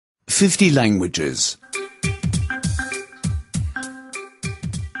50 languages.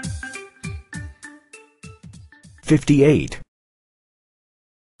 58.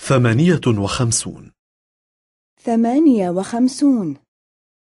 58. 58.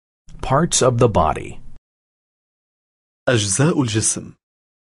 Parts of the body. أجزاء الجسم.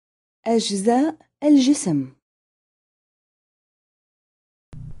 أجزاء الجسم.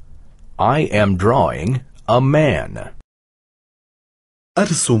 I am drawing a man.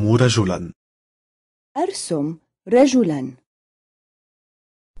 أرسم رجلا. أرسم رجلا.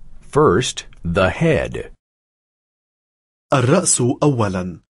 First, the head. الرأس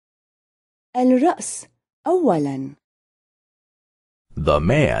أولا. الرأس أولا. The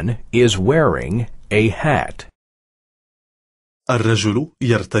man is wearing a hat. الرجل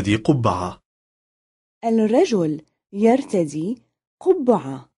يرتدي قبعة. الرجل يرتدي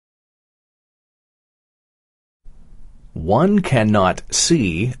قبعة. One cannot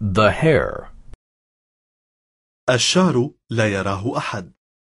see the hair. الشعر لا يراه أحد.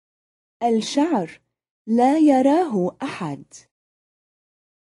 الشعر لا يراه أحد.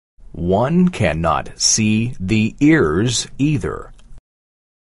 One cannot see the ears either.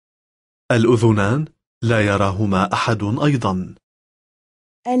 الأذنان لا يراهما أحد أيضا.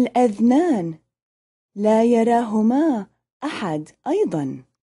 الأذنان لا يراهما أحد أيضا.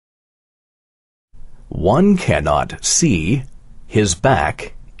 One cannot see his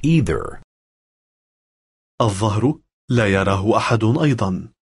back either. الظهر لا يراه أحد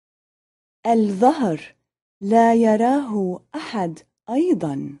أيضا. الظهر لا يراه أحد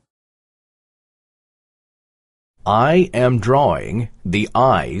أيضا. I am drawing the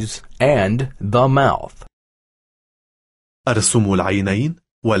eyes and the mouth. أرسم العينين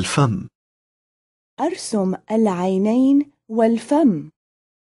والفم. أرسم العينين والفم.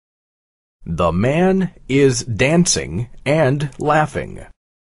 The man is dancing and laughing.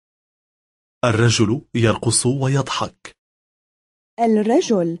 الرجل يرقص ويضحك.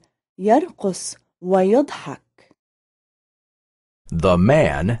 الرجل يرقص ويضحك. The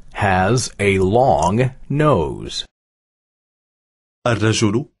man has a long nose.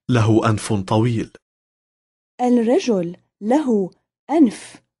 الرجل له أنف طويل. الرجل له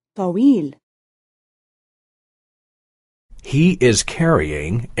أنف طويل. He is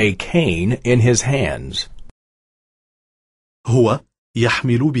carrying a cane in his hands. هو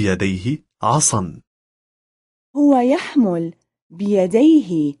يحمل بيديه عصا. هو يحمل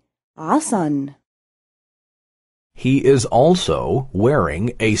بيديه عصا. He is also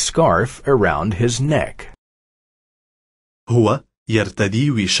wearing a scarf around his neck. هو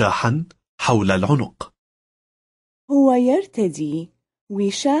يرتدي وشاحا حول العنق. هو يرتدي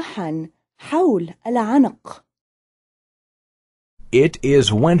وشاحا حول العنق. It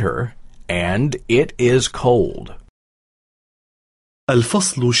is winter and it is cold.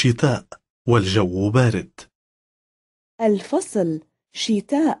 الفصل شتاء والجو بارد. الفصل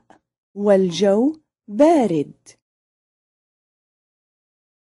شتاء والجو بارد.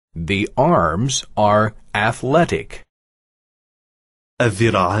 The arms are athletic.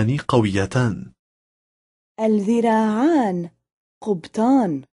 الذراعان قويتان. الذراعان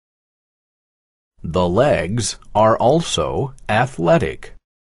قبطان. The legs are also athletic.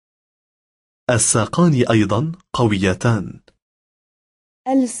 الساقان أيضا قويتان.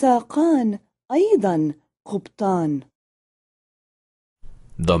 الساقان أيضا قبطان.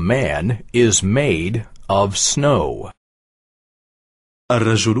 The man is made of snow.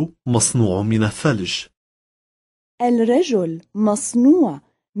 الرجل مصنوع من الثلج. الرجل مصنوع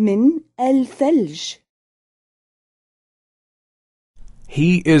من الثلج.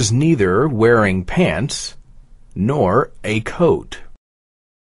 He is neither wearing pants nor a coat.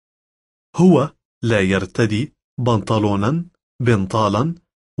 هو لا يرتدي بنطلونا بنطالا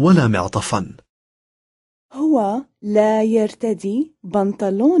ولا معطفا. هو لا يرتدي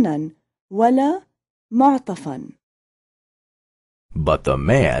بنطلونا ولا معطفا. But the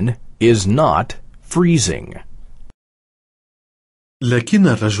man is not freezing. لكن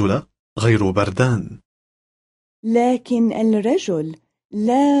الرجل غير بردان. لكن الرجل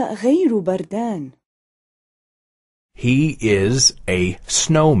لا غير بردان. He is a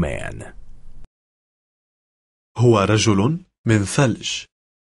snowman. هو رجل من ثلج.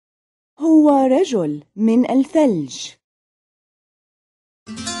 هو رجل من الثلج.